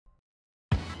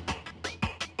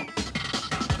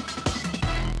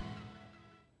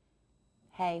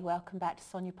Hey, welcome back to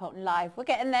Sonia Poulton Live. We're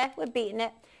getting there, we're beating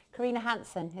it. Karina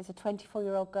Hansen is a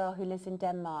 24-year-old girl who lives in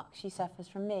Denmark. She suffers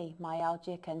from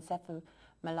myalgic,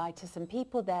 encephalomyelitis, and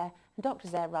people there, and doctors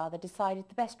there rather, decided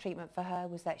the best treatment for her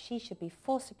was that she should be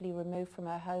forcibly removed from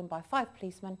her home by 5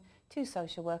 policemen, 2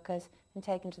 social workers, and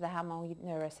taken to the Hansen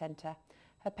Neurocentre.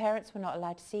 Her parents were not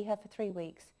allowed to see her for 3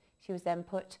 weeks. She was then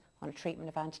put on a treatment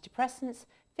of antidepressants,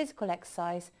 physical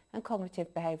exercise and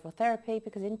cognitive behavioural therapy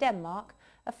because in Denmark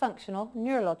a functional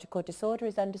neurological disorder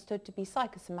is understood to be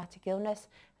psychosomatic illness,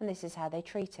 and this is how they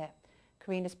treat it.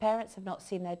 Karina's parents have not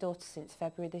seen their daughter since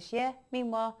February this year.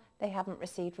 Meanwhile, they haven't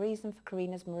received reason for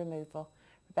Karina's removal.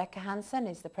 Rebecca Hansen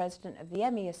is the president of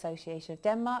the ME Association of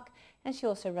Denmark, and she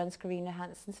also runs Karina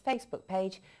Hansen's Facebook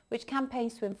page, which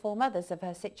campaigns to inform others of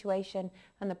her situation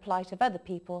and the plight of other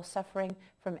people suffering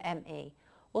from ME.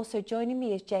 Also joining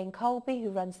me is Jane Colby, who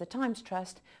runs the Times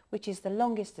Trust, which is the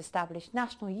longest established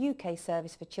national UK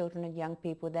service for children and young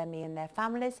people with ME and their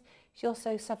families. She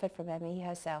also suffered from ME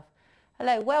herself.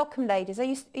 Hello, welcome ladies. Are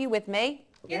you with me?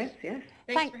 Yes.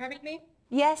 Thanks for having me.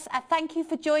 Yes, thank you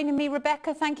for joining me,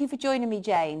 Rebecca. Thank you for joining me,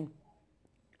 Jane.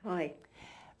 Hi.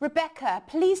 Rebecca,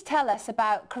 please tell us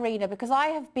about Karina, because I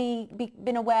have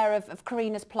been aware of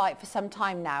Karina's plight for some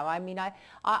time now. I mean,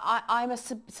 I'm a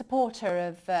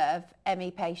supporter of ME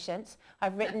patients.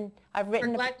 We're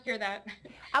glad to hear that.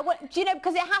 Do you know,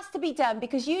 because it has to be done,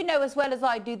 because you know as well as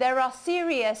I do, there are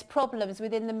serious problems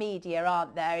within the media,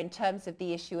 aren't there, in terms of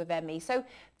the issue of ME. So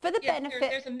for the benefit...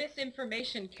 There's a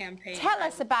misinformation campaign. Tell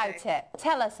us about it.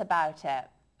 Tell us about it.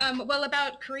 Well,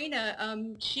 about Karina,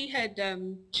 she had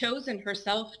chosen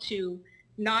herself to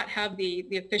not have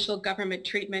the official government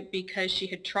treatment because she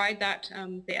had tried that,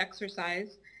 the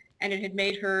exercise, and it had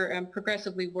made her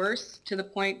progressively worse to the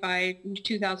point by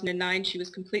 2009 she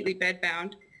was completely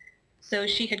bedbound. So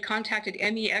she had contacted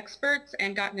ME experts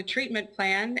and gotten a treatment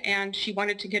plan, and she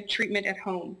wanted to get treatment at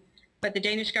home. But the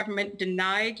Danish government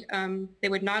denied, they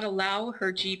would not allow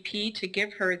her GP to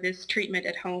give her this treatment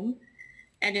at home.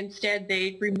 And instead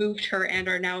they removed her and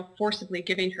are now forcibly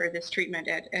giving her this treatment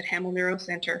at Hansen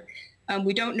Neurocentre.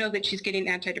 We don't know that she's getting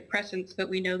antidepressants, but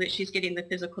we know that she's getting the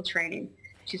physical training.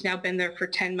 She's now been there for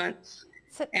 10 months.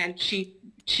 And she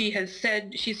has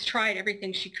said she's tried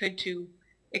everything she could to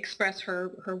express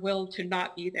her will to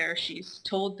not be there. She's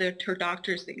told her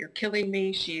doctors that you're killing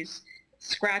me. She's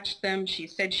scratched them. She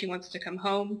said she wants to come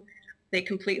home. They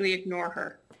completely ignore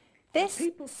her.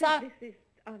 People say this is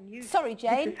unusual. Sorry,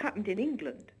 Jane. This has happened in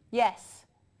England. Yes.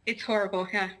 It's horrible,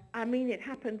 yeah. I mean, it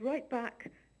happened right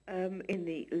back in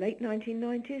the late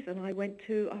 1990s, and I went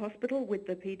to a hospital with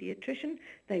the paediatrician.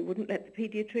 They wouldn't let the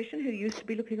paediatrician, who used to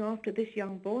be looking after this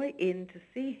young boy, in to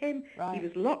see him. Right. He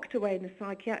was locked away in the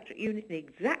psychiatric unit in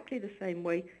exactly the same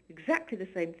way. Exactly the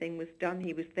same thing was done.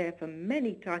 He was there for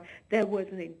many times. There was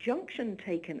an injunction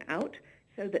taken out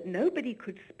so that nobody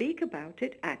could speak about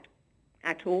it at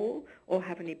all or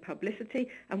have any publicity,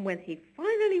 and when he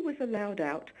finally was allowed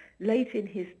out late in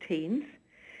his teens,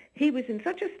 he was in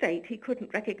such a state he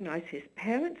couldn't recognize his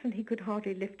parents and he could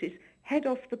hardly lift his head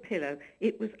off the pillow.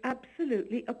 It was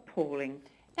absolutely appalling.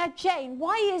 Now, Jane,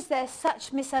 why is there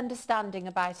such misunderstanding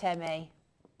about ME?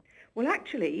 Well,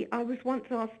 actually, I was once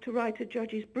asked to write a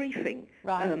judge's briefing,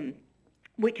 right.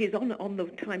 Which is on the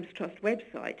Times Trust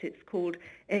website. It's called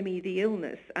ME the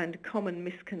Illness and Common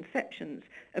Misconceptions,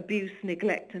 Abuse,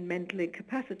 Neglect and Mental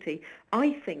Incapacity.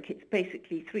 I think it's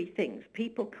basically 3 things.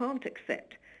 People can't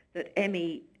accept that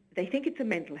ME, they think it's a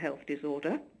mental health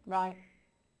disorder. Right.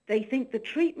 They think the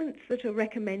treatments that are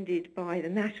recommended by the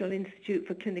National Institute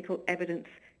for Clinical Evidence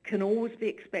can always be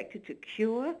expected to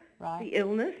cure the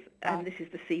illness, and this is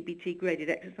the CBT graded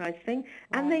exercise thing,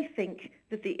 and they think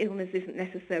that the illness isn't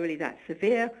necessarily that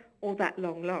severe or that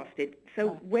long lasted.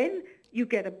 So when you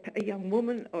get a young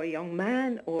woman or a young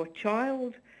man or a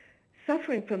child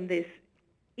suffering from this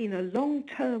in a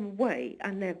long-term way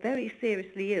and they're very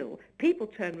seriously ill, people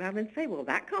turn around and say, well,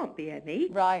 that can't be ME.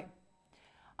 Right.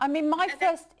 I mean, my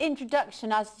first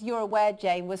introduction, as you're aware,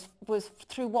 Jane, was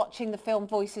through watching the film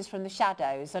Voices from the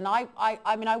Shadows. And I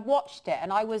mean, I watched it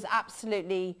and I was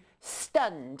absolutely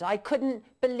stunned. I couldn't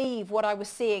believe what I was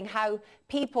seeing, how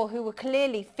people who were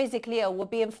clearly physically ill were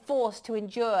being forced to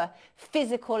endure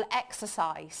physical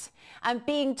exercise and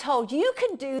being told, you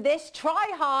can do this,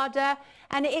 try harder.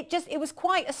 And it was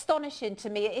quite astonishing to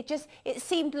me. It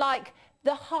seemed like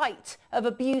the height of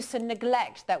abuse and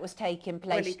neglect that was taking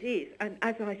place. Well, it is. And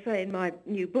as I say in my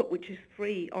new book, which is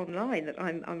free online, that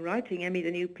I'm writing,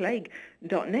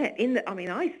 MeTheNewPlague.net,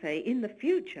 I say in the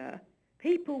future,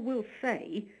 people will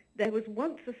say there was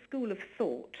once a school of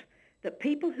thought that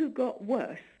people who got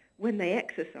worse when they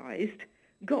exercised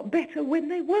got better when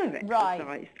they were exercised.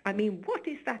 Right. I mean, what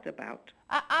is that about?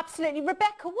 Absolutely.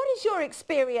 Rebecca, what is your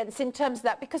experience in terms of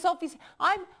that? Because obviously,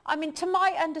 I mean, to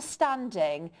my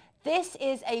understanding, this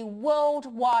is a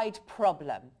worldwide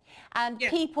problem. And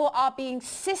people are being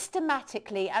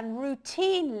systematically and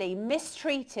routinely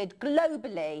mistreated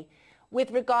globally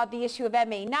with regard to the issue of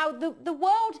ME. Now, the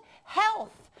World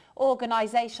Health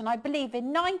Organization, I believe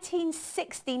in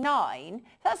 1969,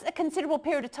 that's a considerable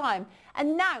period of time,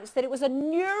 announced that it was a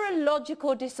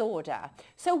neurological disorder.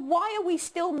 So why are we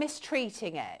still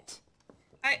mistreating it?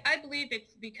 I believe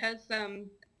it's because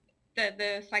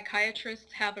the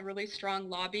psychiatrists have a really strong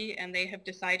lobby, and they have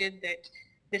decided that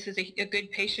this is a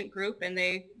good patient group, and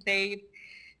they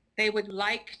would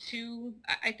like to,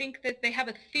 I think that they have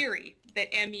a theory that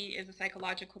ME is a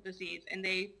psychological disease, and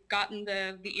they've gotten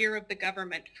the ear of the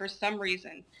government for some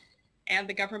reason, and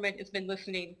the government has been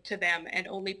listening to them and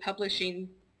only publishing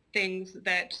things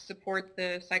that support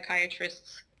the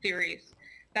psychiatrists' theories.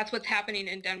 That's what's happening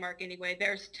in Denmark anyway.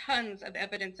 There's tons of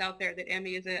evidence out there that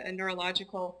ME is a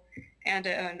neurological and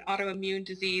an autoimmune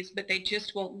disease, but they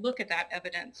just won't look at that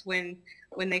evidence when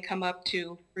they come up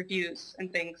to reviews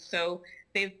and things. So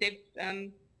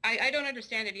I don't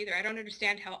understand it either. I don't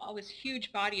understand how all this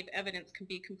huge body of evidence can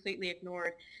be completely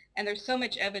ignored. And there's so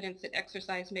much evidence that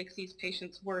exercise makes these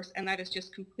patients worse, and that is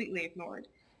just completely ignored.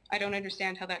 I don't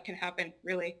understand how that can happen,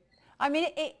 really. I mean,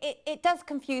 it does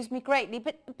confuse me greatly.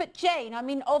 But Jane, I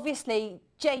mean, obviously,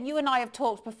 Jane, you and I have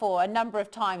talked before a number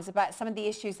of times about some of the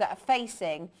issues that are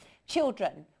facing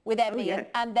children with ME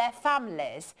and their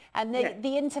families, and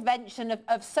the intervention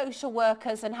of social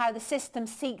workers and how the system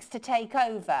seeks to take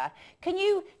over. Can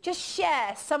you just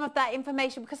share some of that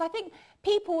information? Because I think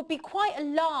people would be quite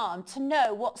alarmed to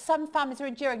know what some families are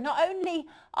enduring. Not only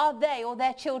are they or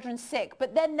their children sick,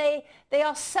 but then they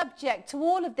are subject to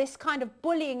all of this kind of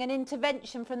bullying and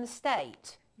intervention from the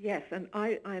state. Yes, and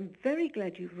I'm very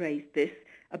glad you've raised this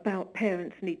about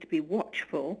parents need to be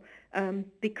watchful,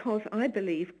 because I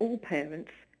believe all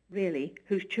parents, really,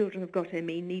 whose children have got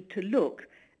ME need to look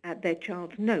at their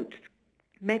child's notes,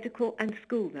 medical and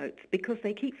school notes, because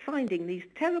they keep finding these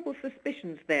terrible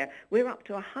suspicions there. We're up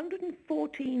to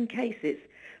 114 cases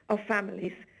of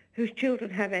families whose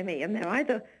children have ME, and they're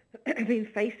either been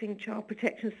facing child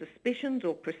protection suspicions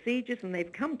or procedures, and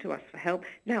they've come to us for help.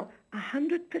 Now,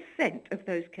 100% of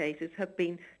those cases have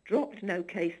been dropped, no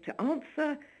case to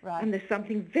answer, and there's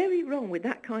something very wrong with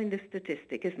that kind of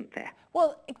statistic, isn't there?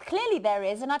 Well, clearly there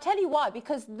is, and I'll tell you why,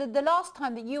 because the last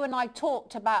time that you and I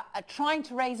talked about trying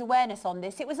to raise awareness on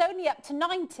this, it was only up to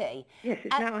 90. Yes,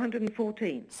 it's now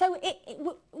 114. So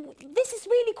this is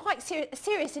really quite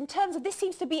serious in terms of this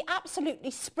seems to be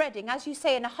absolutely spreading. As you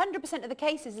say, in 100% of the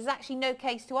cases, there's actually no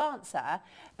case to answer.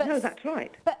 But, no, that's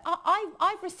right. But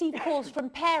I've received calls from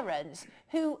parents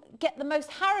who get the most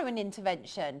harrowing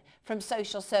intervention from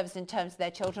social services in terms of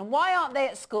their children. Why aren't they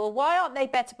at school? Why aren't they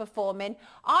better performing?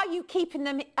 Are you keeping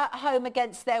them at home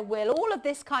against their will? All of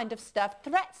this kind of stuff.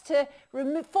 Threats to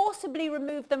forcibly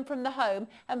remove them from the home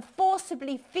and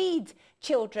forcibly feed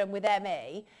children with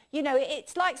ME. You know,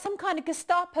 it's like some kind of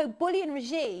Gestapo bullying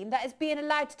regime that is being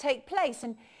allowed to take place.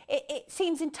 And it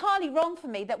seems entirely wrong for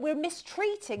me that we're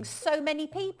mistreating so many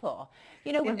people.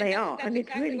 You know, well, they are, that's and it's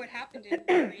exactly really what happened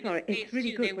in sorry, it's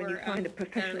really good when you find a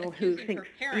professional who thinks,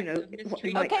 you know, what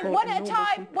we might call one a at a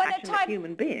time, compassionate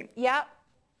human being. Yeah.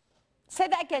 Say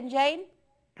that again, Jane.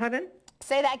 Pardon?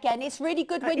 Say that again. It's really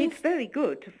good when it's very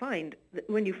good to find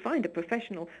when you find a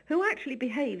professional who actually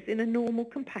behaves in a normal,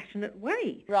 compassionate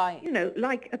way. Right. You know,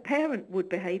 like a parent would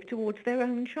behave towards their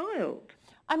own child.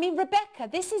 I mean, Rebecca,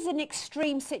 this is an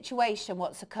extreme situation,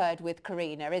 what's occurred with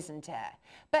Karina, isn't it?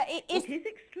 But it is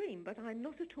extreme, but I'm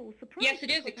not at all surprised. Yes,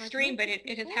 it is extreme, but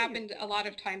it has happened a lot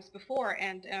of times before.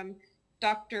 And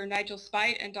Dr. Nigel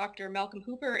Speight and Dr. Malcolm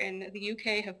Hooper in the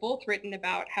UK have both written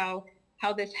about how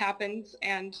this happens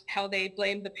and how they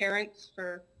blame the parents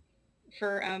for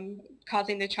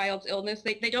causing the child's illness.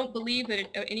 They don't believe that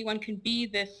anyone can be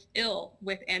this ill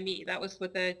with ME. That was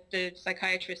what the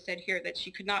psychiatrist said here, that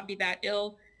she could not be that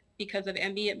ill because of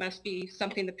ME. It must be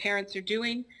something the parents are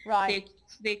doing. Right.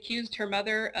 They accused her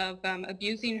mother of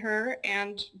abusing her,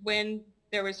 and when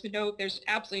there's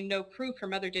absolutely no proof her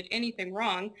mother did anything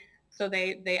wrong, so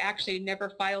they actually never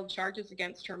filed charges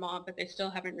against her mom, but they still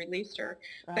haven't released her.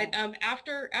 Right. But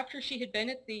after she had been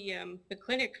at the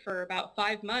clinic for about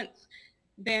 5 months,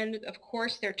 then of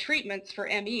course their treatments for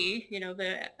ME, you know,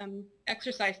 the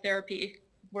exercise therapy,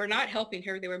 were not helping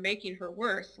her. They were making her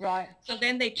worse. Right. So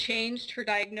then they changed her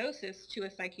diagnosis to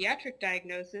a psychiatric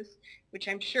diagnosis, which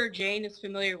I'm sure Jane is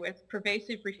familiar with,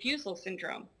 pervasive refusal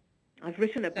syndrome. I've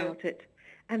written about it.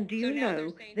 And do you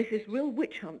know, this is real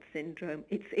witch hunt syndrome.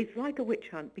 It's like a witch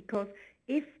hunt, because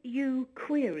if you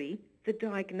query the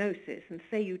diagnosis and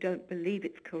say you don't believe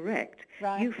it's correct,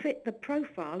 you fit the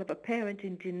profile of a parent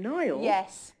in denial,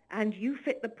 and you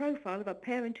fit the profile of a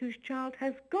parent whose child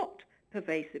has got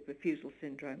pervasive refusal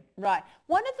syndrome. Right.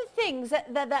 One of the things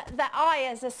that I,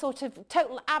 as a sort of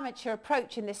total amateur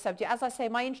approach in this subject, as I say,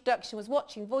 my introduction was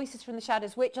watching Voices from the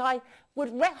Shadows, which I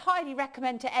would highly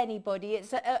recommend to anybody.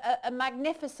 It's a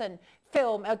magnificent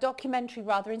film, a documentary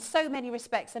rather, in so many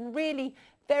respects, and really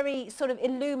very sort of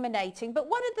illuminating. But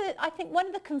I think one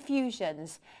of the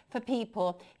confusions for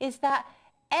people is that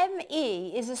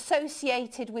ME is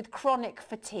associated with chronic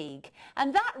fatigue,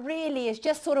 and that really is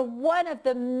just sort of one of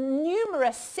the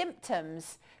numerous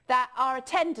symptoms that are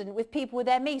attendant with people with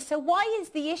ME. So why is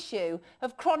the issue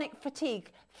of chronic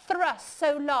fatigue thrust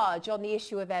so large on the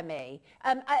issue of ME?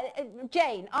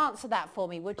 Jane, answer that for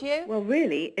me, would you? Well,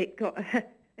 really, it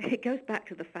goes back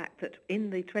to the fact that in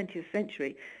the 20th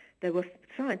century, there were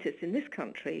scientists in this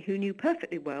country who knew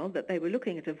perfectly well that they were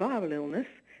looking at a viral illness,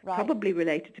 probably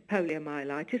related to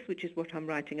poliomyelitis, which is what I'm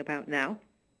writing about now.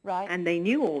 And they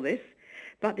knew all this,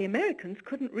 but the Americans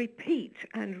couldn't repeat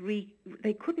and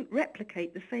they couldn't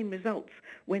replicate the same results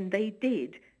when they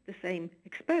did the same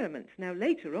experiments. Now,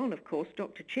 later on, of course,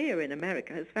 Dr. Cheer in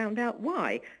America has found out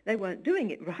why they weren't doing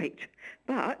it right.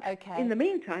 But in the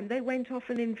meantime, they went off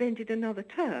and invented another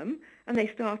term, and they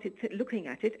started looking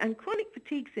at it, and chronic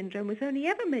fatigue syndrome was only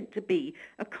ever meant to be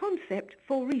a concept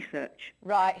for research.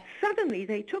 Suddenly,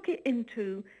 they took it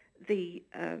into the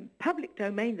public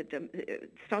domain,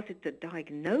 started to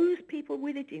diagnose people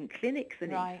with it in clinics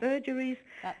and in surgeries,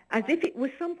 as if it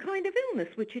was some kind of illness,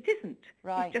 which it isn't.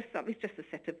 It's just a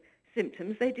set of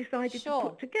symptoms they decided to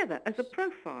put together as a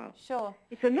profile.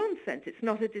 It's a nonsense. It's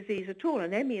not a disease at all,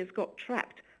 and ME has got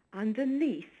trapped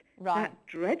underneath that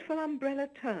dreadful umbrella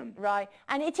term.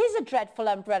 And it is a dreadful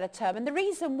umbrella term, and the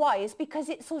reason why is because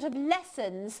it sort of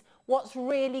lessens what's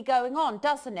really going on,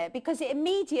 doesn't it? Because it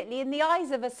immediately, in the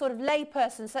eyes of a sort of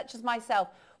layperson such as myself,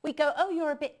 we go, oh,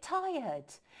 you're a bit tired.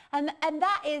 And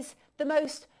that is the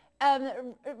most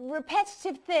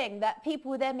repetitive thing that people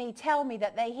with ME tell me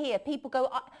that they hear. People go,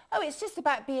 oh, it's just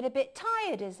about being a bit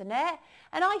tired, isn't it?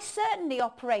 And I certainly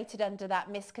operated under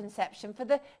that misconception for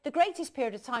the greatest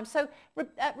period of time. So,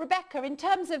 Rebecca, in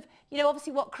terms of, you know,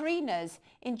 obviously what Karina's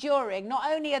enduring,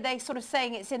 not only are they sort of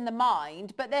saying it's in the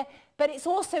mind, but it's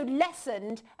also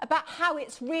lessened about how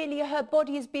it's really her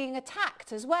body is being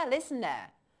attacked as well, isn't it?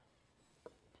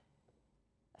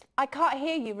 I can't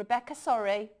hear you, Rebecca,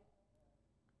 sorry.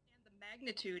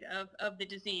 Magnitude of the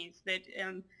disease, that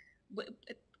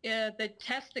the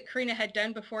test that Karina had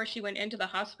done before she went into the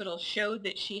hospital showed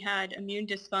that she had immune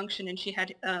dysfunction and she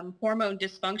had hormone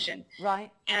dysfunction.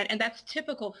 And that's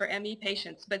typical for ME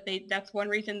patients, but that's one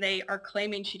reason they are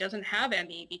claiming she doesn't have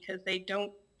ME, because they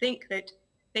think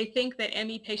that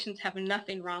ME patients have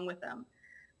nothing wrong with them.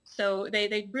 So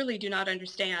they really do not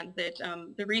understand that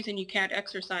the reason you can't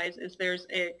exercise is there's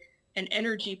an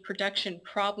energy production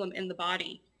problem in the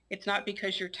body. It's not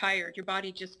because you're tired. Your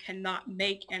body just cannot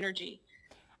make energy.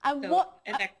 And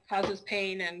and that causes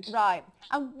pain and...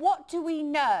 And what do we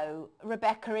know,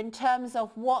 Rebecca, in terms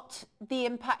of what the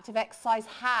impact of exercise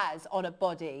has on a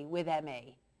body with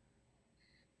ME?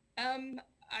 I'm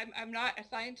not a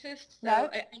scientist, so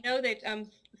I know that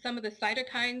some of the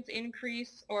cytokines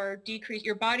increase or decrease.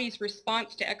 Your body's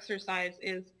response to exercise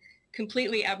is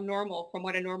completely abnormal from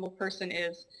what a normal person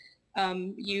is.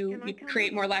 You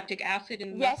create more lactic acid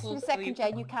in the muscles. Yes, in a second,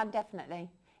 Jane, you can definitely.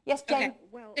 Yes, Jane. Okay.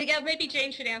 Well, yeah, maybe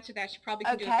Jane should answer that. She probably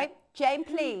can do it. Okay, Jane,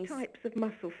 please. Two types of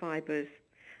muscle fibers.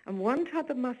 And one type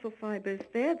of muscle fibers,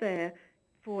 they're there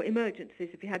for emergencies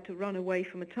if you had to run away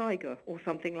from a tiger or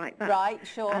something like that.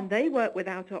 And they work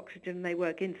without oxygen, they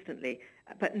work instantly.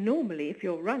 But normally, if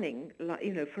you're running,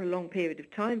 for a long period of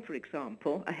time, for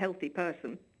example, a healthy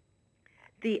person,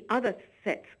 the other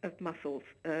sets of muscles,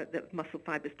 the muscle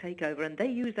fibers take over, and they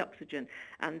use oxygen,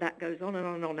 and that goes on and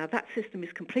on and on. Now, that system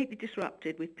is completely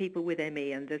disrupted with people with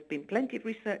ME, and there's been plenty of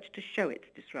research to show it's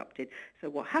disrupted. So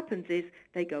what happens is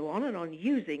they go on and on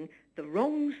using the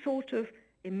wrong sort of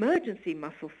emergency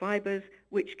muscle fibers,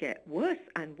 which get worse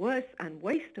and worse and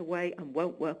waste away and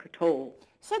won't work at all.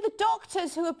 So the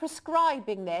doctors who are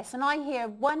prescribing this, and I hear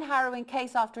one harrowing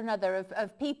case after another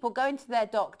of people going to their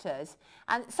doctors,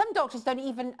 and some doctors don't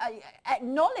even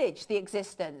acknowledge the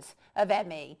existence of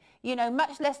ME,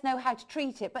 much less know how to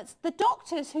treat it. But the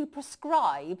doctors who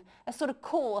prescribe a sort of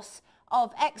course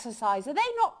of exercise. Are they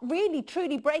not really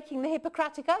truly breaking the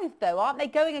Hippocratic Oath, though? Aren't they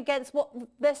going against what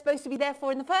they're supposed to be there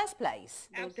for in the first place?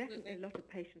 Well, definitely a lot of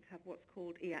patients have what's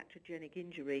called iatrogenic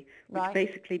injury, which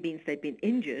basically means they've been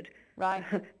injured by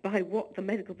what the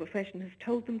medical profession has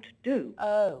told them to do.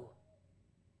 Oh.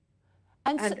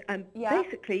 And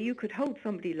basically, you could hold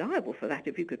somebody liable for that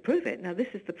if you could prove it. Now, this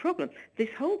is the problem. This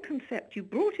whole concept, you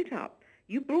brought it up.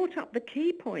 You brought up the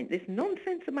key point, this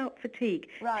nonsense about fatigue.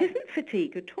 It isn't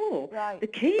fatigue at all. The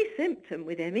key symptom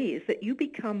with ME is that you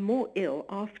become more ill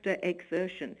after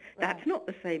exertion. That's not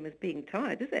the same as being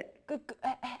tired, is it?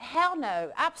 Hell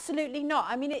no, absolutely not.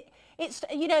 I mean, it's,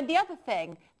 you know, the other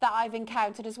thing that I've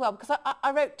encountered as well, because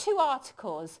I wrote 2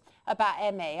 articles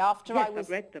about ME after I was...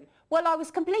 I've read them. Well, I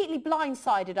was completely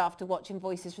blindsided after watching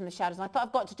Voices from the Shadows, and I thought,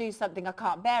 I've got to do something, I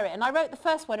can't bear it. And I wrote the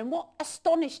first one, and what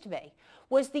astonished me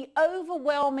was the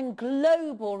overwhelming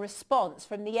global response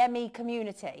from the ME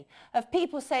community of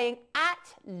people saying,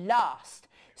 at last,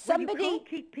 somebody... Well, you can't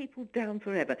keep people down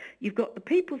forever. You've got the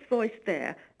people's voice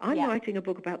there. I'm writing a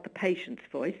book about the patient's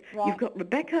voice. You've got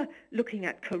Rebecca looking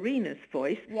at Karina's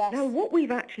voice. Now, what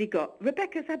we've actually got,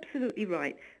 Rebecca's absolutely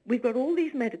right. We've got all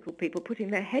these medical people putting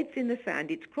their heads in the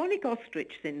sand. It's chronic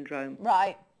ostrich syndrome.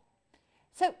 Right.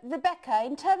 So, Rebecca,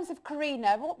 in terms of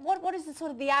Karina, what is the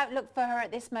sort of the outlook for her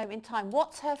at this moment in time?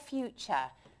 What's her future?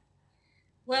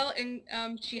 Well,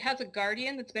 she has a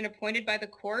guardian that's been appointed by the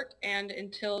court, and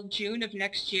until June of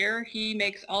next year, he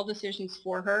makes all decisions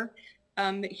for her.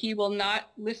 He will not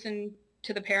listen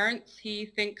to the parents. He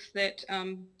thinks that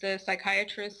the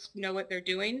psychiatrists know what they're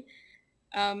doing.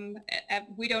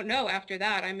 We don't know after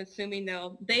that. I'm assuming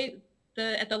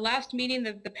at the last meeting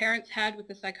that the parents had with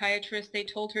the psychiatrist, they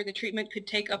told her the treatment could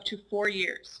take up to 4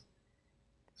 years.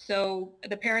 So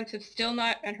the parents have still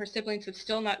not, and her siblings have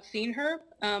still not seen her.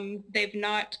 They've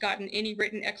not gotten any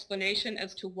written explanation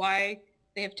as to why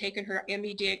they have taken her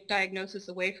ME diagnosis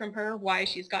away from her, why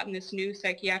she's gotten this new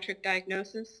psychiatric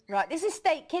diagnosis. Right. This is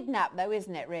state kidnap, though,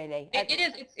 isn't it, really? It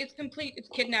is. It's complete. It's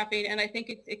kidnapping, and I think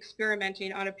it's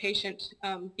experimenting on a patient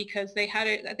because they have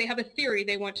a theory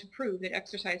they want to prove that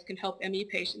exercise can help ME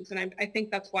patients, and I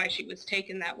think that's why she was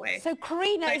taken that way. So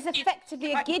Karina is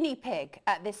effectively a guinea pig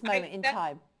at this moment in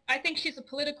time. I think she's a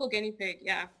political guinea pig,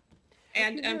 yeah.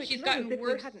 And she's gotten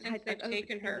worse since they've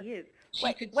taken her.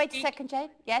 Wait a second, Jane.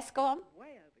 Yes, go on.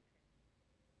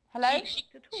 Hello?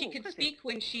 She could speak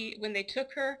when they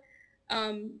took her.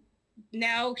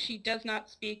 Now she does not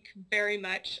speak very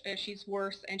much. She's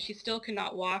worse, and she still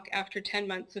cannot walk after 10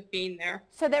 months of being there.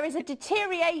 So there is a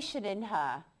deterioration in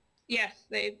her? Yes,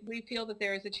 we feel that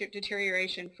there is a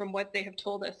deterioration from what they have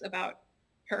told us about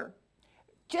her.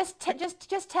 Just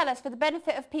tell us, for the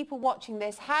benefit of people watching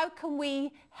this, how can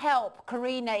we help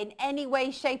Karina in any way,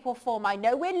 shape or form? I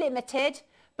know we're limited,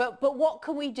 but what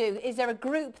can we do? Is there a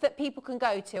group that people can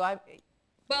go to?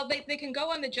 Well, they can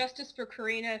go on the Justice for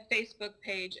Karina Facebook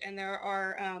page, and there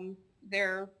are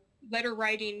their letter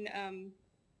writing,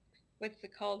 what's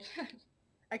it called?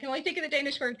 I can only think of the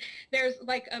Danish word. There's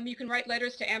like, you can write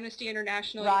letters to Amnesty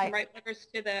International, you can write letters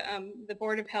to the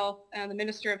Board of Health, the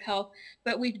Minister of Health,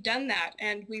 but we've done that,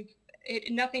 and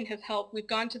nothing has helped. We've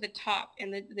gone to the top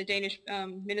in the Danish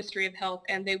Ministry of Health,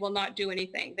 and they will not do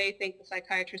anything. They think the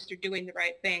psychiatrists are doing the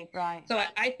right thing. Right. So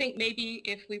I think maybe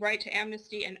if we write to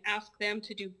Amnesty and ask them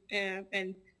to do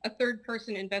a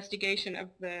third-person investigation of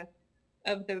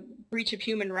the breach of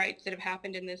human rights that have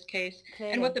happened in this case.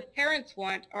 Clearly. And what the parents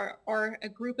want are a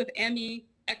group of ME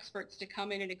experts to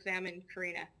come in and examine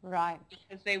Karina. Right.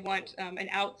 Because they want an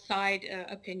outside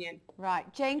opinion.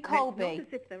 Right. Jane Colby. It's not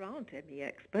as if there aren't ME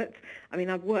experts. I mean,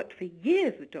 I've worked for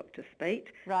years with Dr. Spate,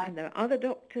 and there are other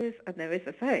doctors, and there is,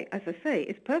 as I say,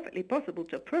 it's perfectly possible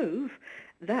to prove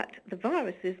that the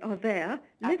viruses are there,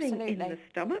 living in the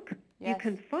stomach. Yes. You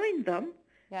can find them.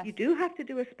 Yes. You do have to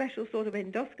do a special sort of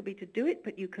endoscopy to do it,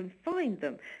 but you can find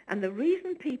them. And the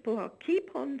reason people keep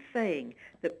on saying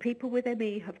that people with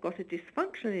ME have got a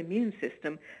dysfunctional immune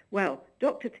system, well,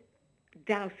 Dr.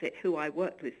 Dowsett, who I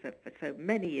worked with for so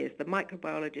many years, the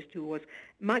microbiologist who was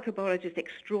microbiologist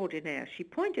extraordinaire, she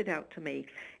pointed out to me,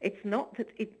 it's not that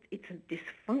it's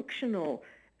a dysfunctional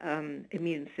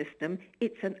immune system,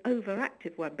 it's an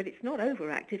overactive one, but it's not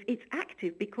overactive, it's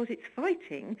active because it's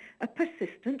fighting a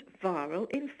persistent viral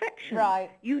infection.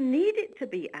 Right. You need it to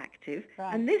be active,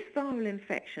 and this viral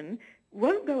infection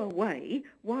won't go away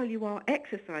while you are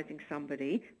exercising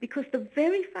somebody, because the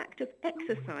very fact of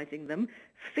exercising them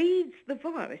feeds the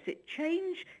virus. It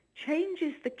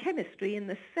changes the chemistry in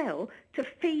the cell to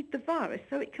feed the virus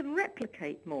so it can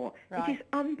replicate more. Right. It is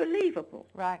unbelievable.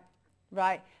 Right.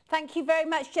 Right. Thank you very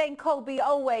much, Jane Colby,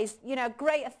 always, you know,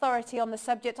 great authority on the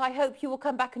subject. I hope you will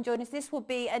come back and join us. This will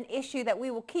be an issue that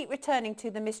we will keep returning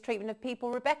to, the mistreatment of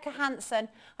people. Rebecca Hansen,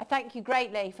 I thank you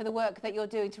greatly for the work that you're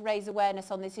doing to raise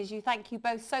awareness on this issue. Thank you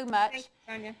both so much. Thanks,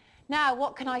 Sonia. Now,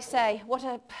 what can I say? What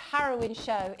a harrowing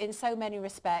show in so many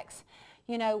respects.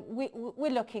 You know,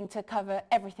 we're looking to cover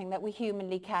everything that we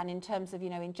humanly can in terms of, you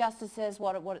know, injustices,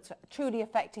 what's truly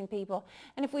affecting people.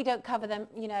 And if we don't cover them,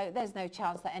 you know, there's no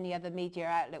chance that any other media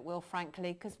outlet will,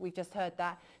 frankly, because we've just heard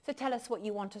that. So tell us what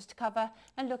you want us to cover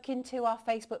and look into our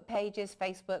Facebook pages,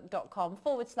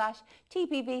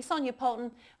 facebook.com/TPV Sonia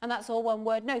Poulton. And that's all one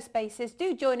word, no spaces.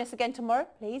 Do join us again tomorrow,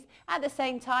 please. At the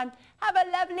same time, have a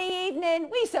lovely evening.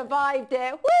 We survived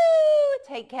it. Woo!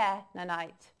 Take care.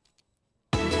 Night-night.